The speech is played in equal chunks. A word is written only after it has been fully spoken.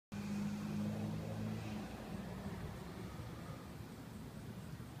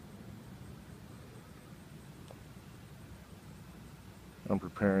I'm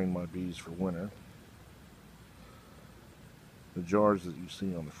preparing my bees for winter. The jars that you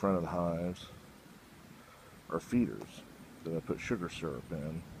see on the front of the hives are feeders that I put sugar syrup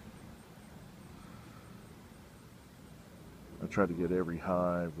in. I try to get every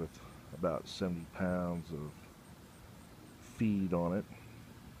hive with about 70 pounds of feed on it.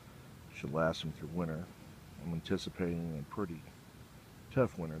 Should last them through winter. I'm anticipating a pretty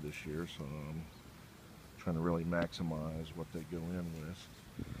tough winter this year, so I'm trying to really maximize what they go in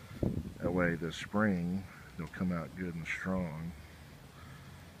with. That way this spring they'll come out good and strong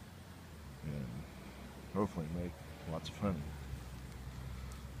and hopefully make lots of honey.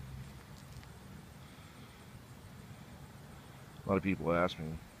 A lot of people ask me,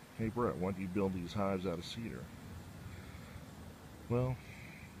 hey Brett, why do you build these hives out of cedar? Well,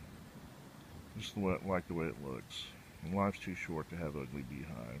 just like the way it looks. And life's too short to have ugly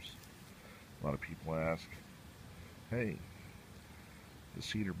beehives. A lot of people ask, hey, does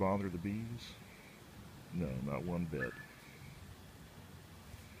cedar bother the bees? No, not one bit.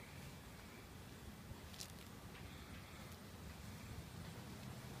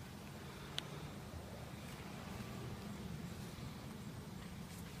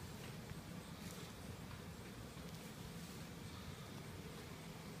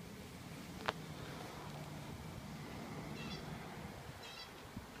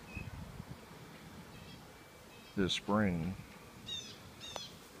 This spring,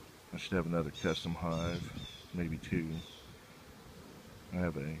 I should have another custom hive, maybe two. I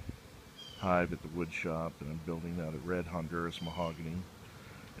have a hive at the wood shop that I'm building out of red Honduras mahogany,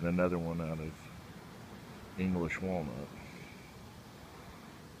 and another one out of English walnut.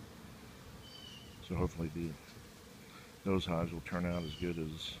 So hopefully those hives will turn out as good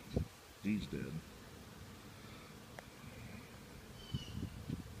as these did.